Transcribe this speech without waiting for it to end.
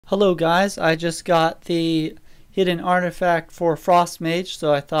Hello guys, I just got the hidden artifact for Frost Mage,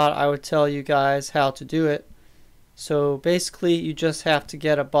 so I thought I would tell you guys how to do it. So basically you just have to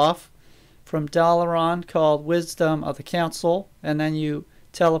get a buff from Dalaran called Wisdom of the Council, and then you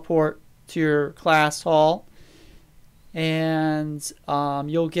teleport to your class hall, and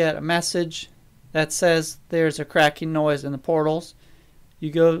you'll get a message that says there's a cracking noise in the portals.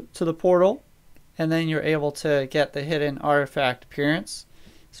 You go to the portal and then you're able to get the hidden artifact appearance.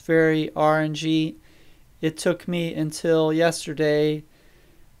 It's very RNG. It took me until yesterday,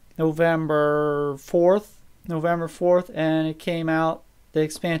 November 4th, and it came out, the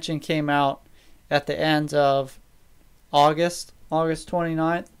expansion came out at the end of August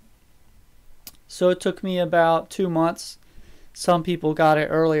 29th. So it took me about 2 months. Some people got it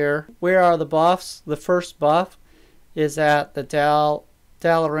earlier. Where are the buffs? The first buff is at the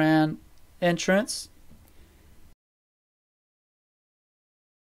Dalaran entrance.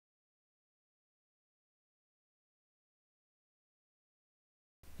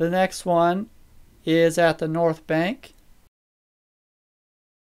 The next one is at the North Bank.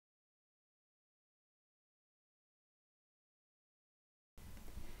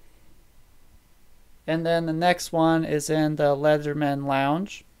 And then the next one is in the Lederman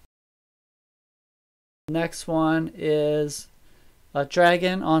Lounge. The next one is a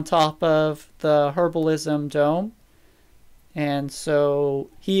dragon on top of the Herbalism dome. And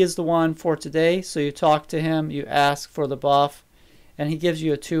so he is the one for today. So you talk to him, you ask for the buff, and he gives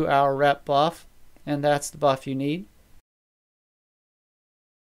you a 2-hour rep buff, and that's the buff you need.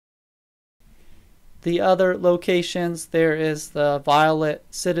 The other locations, there is the Violet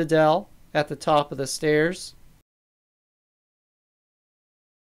Citadel at the top of the stairs.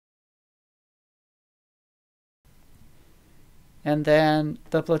 And then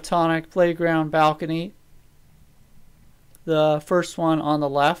the Platonic Playground balcony, the first one on the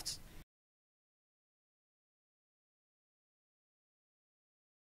left.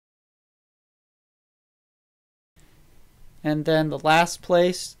 And then the last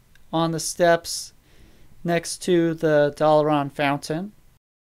place on the steps next to the Dalaran fountain.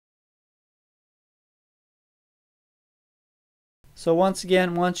 So once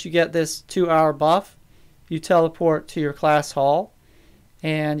again, once you get this 2-hour buff, you teleport to your class hall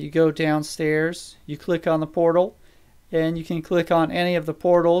and you go downstairs, you click on the portal, and you can click on any of the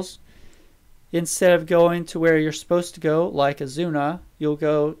portals. Instead of going to where you're supposed to go, like Azuna, you'll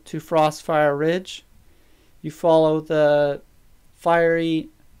go to Frostfire Ridge. You follow the fiery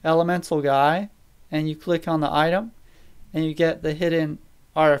elemental guy and you click on the item and you get the hidden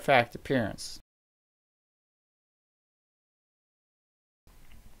artifact appearance.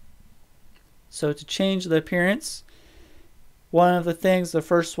 So to change the appearance, one of the things, the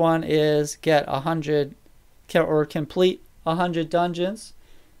first one is get 100 or complete 100 dungeons.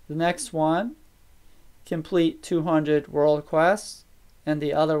 The next one, complete 200 world quests, and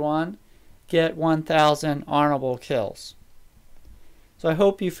the other one, get 1,000 honorable kills. So I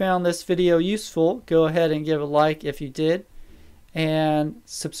hope you found this video useful. Go ahead and give a like if you did, and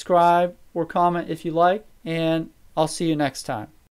subscribe or comment if you like, and I'll see you next time.